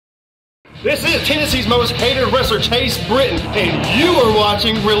This is Tennessee's most hated wrestler, Chase Britton, and you are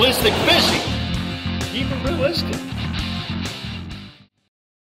watching Realistic Fishing. Keep it realistic.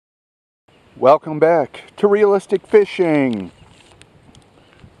 Welcome back to Realistic Fishing.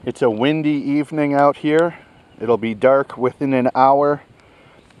 It's a windy evening out here. It'll be dark within an hour,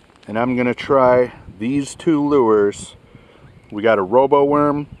 and I'm gonna try these two lures. We got a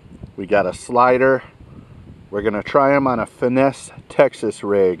Roboworm, we got a slider. We're gonna try them on a finesse Texas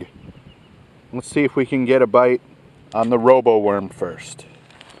rig. Let's see if we can get a bite on the Roboworm first.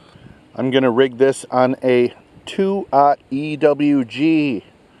 I'm gonna rig this on a 2/0 EWG.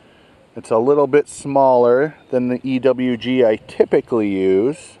 It's a little bit smaller than the EWG I typically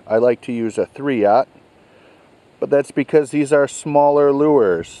use. I like to use a 3/0, but that's because these are smaller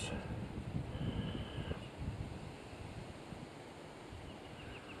lures.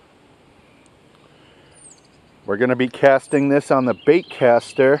 We're gonna be casting this on the bait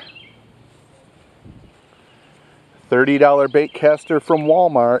caster. $30 bait caster from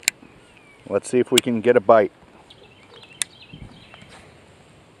Walmart. Let's see if we can get a bite.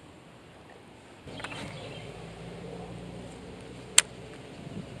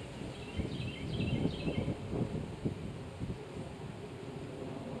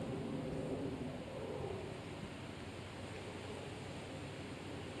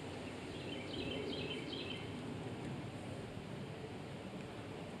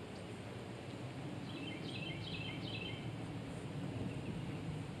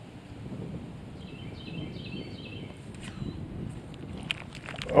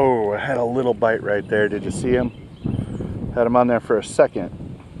 Oh, I had a little bite right there. Did you see him? Had him on there for a second.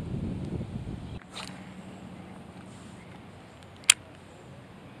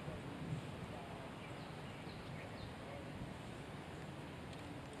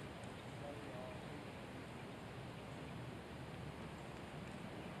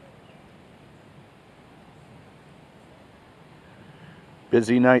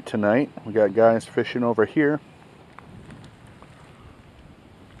 Busy night tonight. We got guys fishing over here.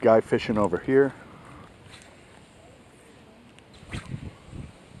 Guy fishing over here.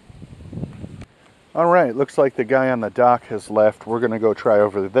 Alright, looks like the guy on the dock has left. We're going to go try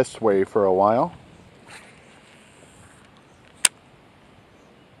over this way for a while.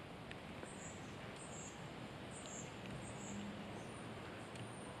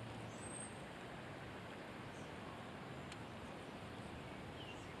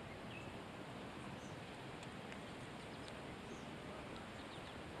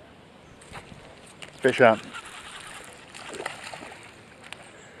 Fish on.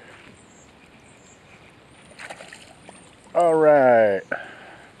 All right.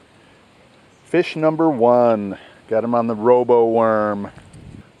 Fish number one. Got him on the Roboworm.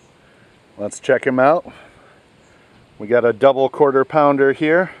 Let's check him out. We got a double quarter pounder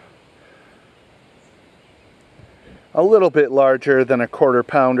here. A little bit larger than a quarter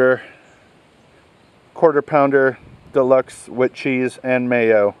pounder. Quarter pounder deluxe with cheese and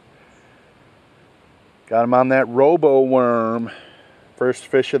mayo. Got him on that Roboworm. First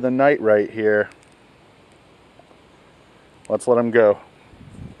fish of the night right here. Let's let him go.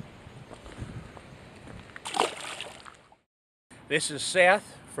 This is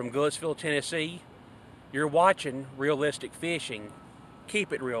Seth from Goodsville, Tennessee. You're watching Realistic Fishing.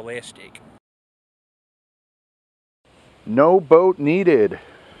 Keep it realistic. No boat needed.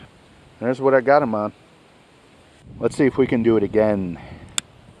 There's what I got him on. Let's see if we can do it again.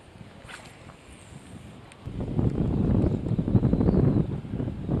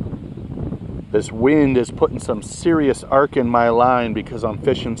 This wind is putting some serious arc in my line because I'm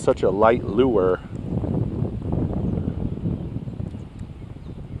fishing such a light lure.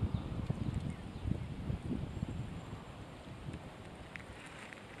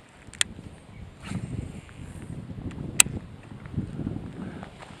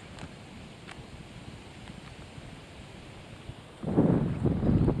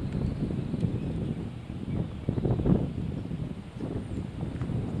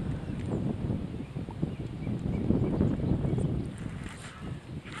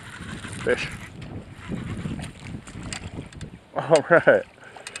 Fish. All right.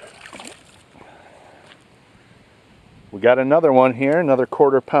 We got another one here, another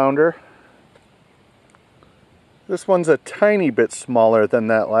quarter pounder. This one's a tiny bit smaller than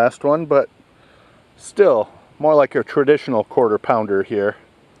that last one, but still more like a traditional quarter pounder here.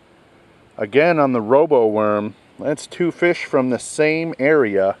 Again on the Roboworm. That's two fish from the same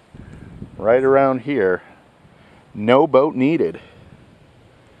area right around here. No boat needed.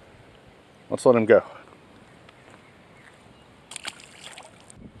 Let's let him go.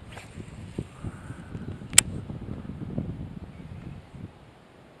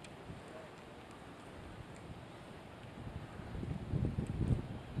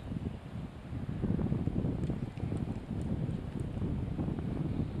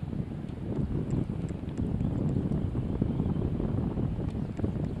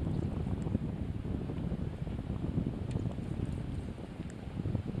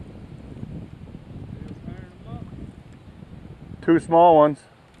 2 small ones.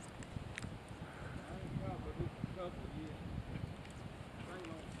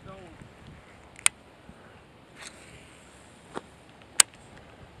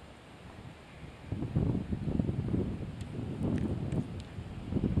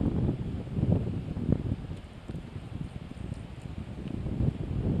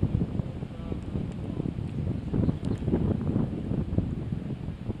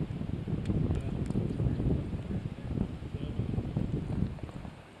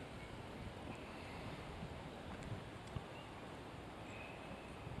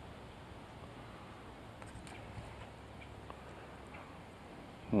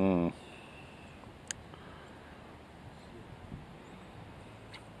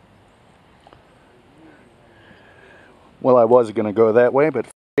 Well, I was going to go that way, but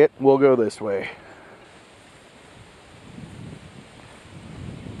it, we'll go this way.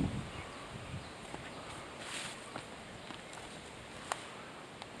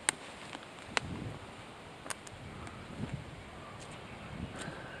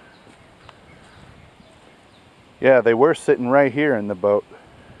 Yeah, they were sitting right here in the boat.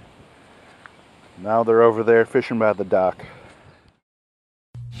 Now they're over there fishing by the dock.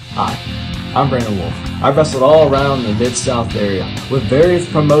 Hi, I'm Brandon Wolf. I've wrestled all around the Mid-South area with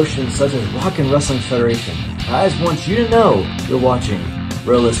various promotions such as Rock and Wrestling Federation. I just want you to know you're watching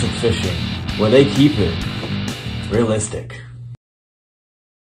Realistic Fishing, where they keep it realistic.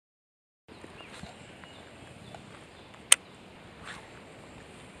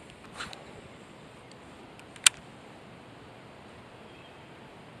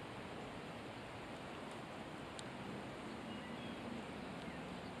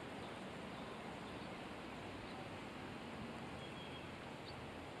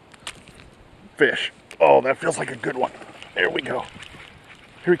 Fish. Oh, that feels like a good one. There we go.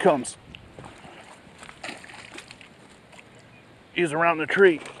 Here he comes. He's around the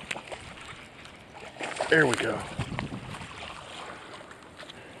tree. There we go.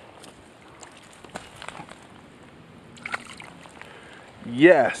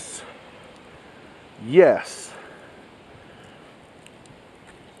 Yes. Yes.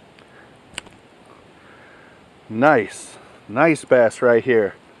 Nice. Nice bass right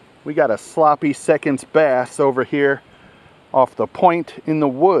here. We got a sloppy seconds bass over here off the point in the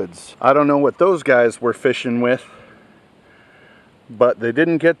woods. I don't know what those guys were fishing with, but they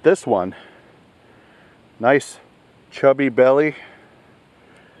didn't get this one. Nice chubby belly.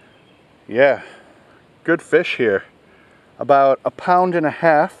 Yeah, good fish here. About 1.5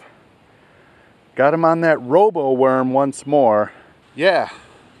 pounds. Got him on that Roboworm once more. Yeah,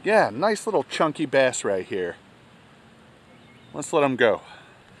 nice little chunky bass right here. Let's let him go.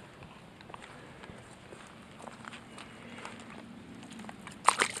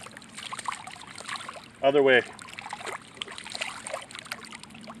 Other way.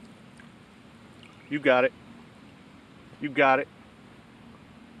 You got it. You got it.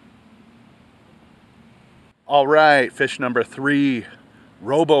 All right, fish number 3.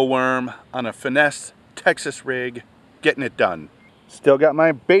 Roboworm on a finesse Texas rig. Getting it done. Still got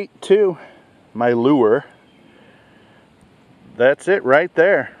my bait too. My lure. That's it right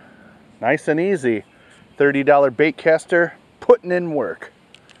there. Nice and easy. $30 bait caster. Putting in work.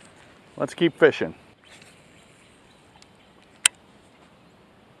 Let's keep fishing.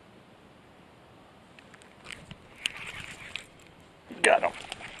 Got him.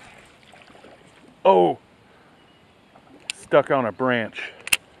 Oh, stuck on a branch.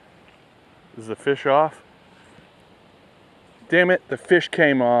 Is the fish off? Damn it, the fish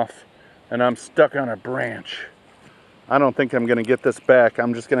came off and I'm stuck on a branch. I don't think I'm gonna get this back.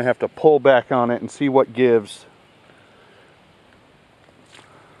 I'm just gonna have to pull back on it and see what gives.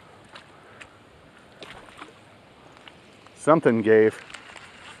 Something gave.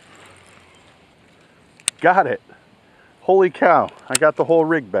 Got it. Holy cow, I got the whole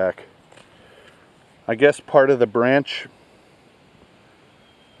rig back. I guess part of the branch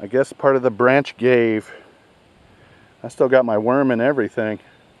gave. I still got my worm and everything.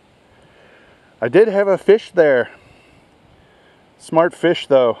 I did have a fish there. Smart fish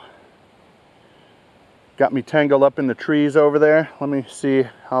though. Got me tangled up in the trees over there. Let me see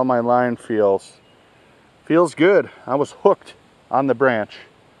how my line feels. Feels good. I was hooked on the branch.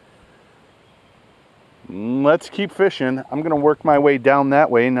 Let's keep fishing. I'm gonna work my way down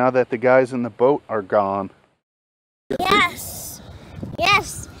that way now that the guys in the boat are gone. Yes.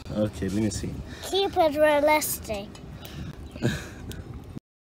 Yes. Okay, let me see. Keep it realistic.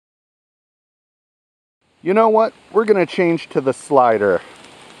 You know what? We're gonna change to the slider.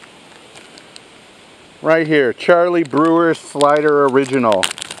 Right here, Charlie Brewer's Slider Original.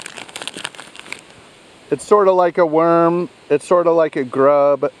 It's sort of like a worm, it's sort of like a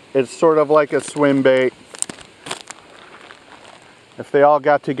grub, it's sort of like a swim bait. If they all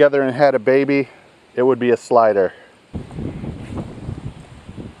got together and had a baby, it would be a slider.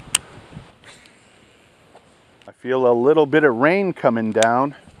 I feel a little bit of rain coming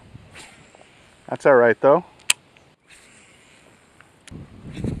down. That's all right though.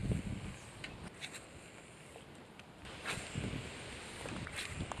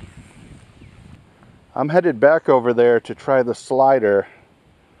 I'm headed back over there to try the slider.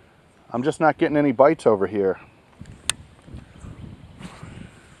 I'm just not getting any bites over here.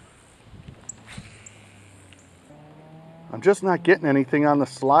 I'm just not getting anything on the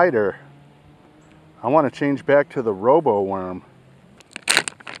slider. I want to change back to the Roboworm.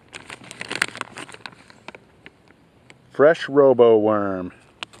 Fresh Roboworm.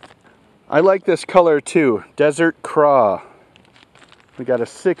 I like this color too, Desert Craw. We got a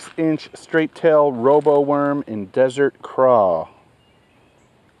 6-inch straight tail Roboworm in Desert Craw.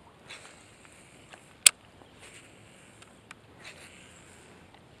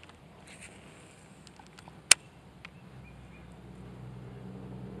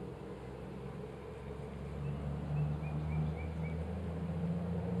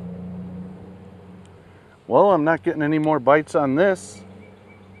 Well, I'm not getting any more bites on this.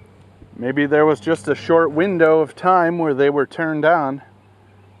 Maybe there was just a short window of time where they were turned on,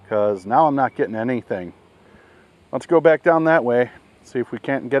 because now I'm not getting anything. Let's go back down that way, see if we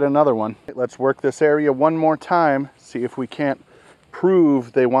can't get another one. Let's work this area one more time, see if we can't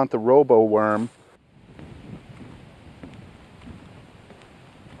prove they want the Roboworm.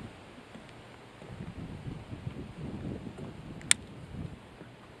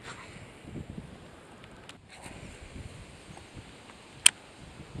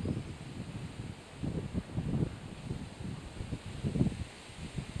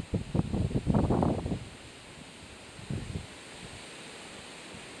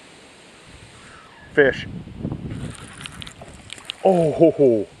 Fish.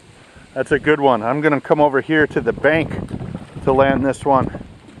 Oh, that's a good one. I'm gonna come over here to the bank to land this one.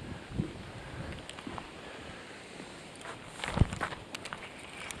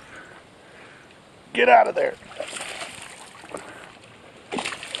 Get out of there.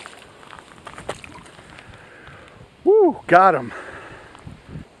 Woo, got him.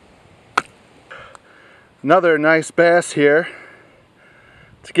 Another nice bass here.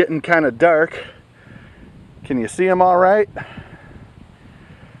 It's getting kind of dark. Can you see him all right?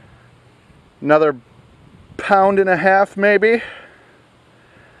 Another 1.5 pounds maybe.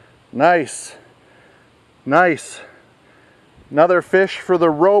 Nice. Nice. Another fish for the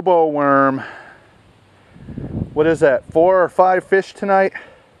Roboworm. What is that, 4 or 5 fish tonight?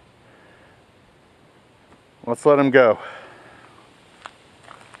 Let's let him go.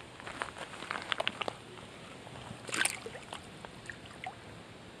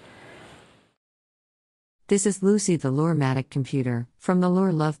 This is Lucy the Lure-matic computer, from the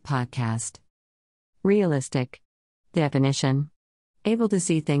Lure Love podcast. Realistic. Definition. Able to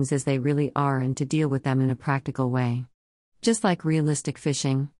see things as they really are and to deal with them in a practical way. Just like realistic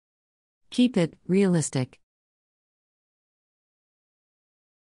fishing. Keep it realistic.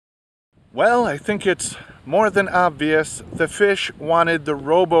 Well, I think it's more than obvious the fish wanted the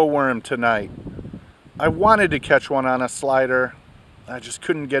Roboworm tonight. I wanted to catch one on a slider. I just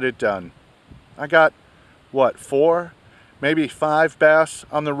couldn't get it done. I got, what, 4, maybe 5 bass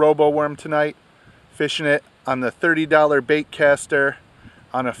on the Roboworm tonight, fishing it on the $30 bait caster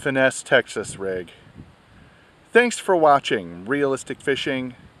on a finesse Texas rig. Thanks for watching Realistic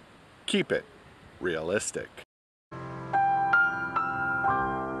Fishing. Keep it realistic.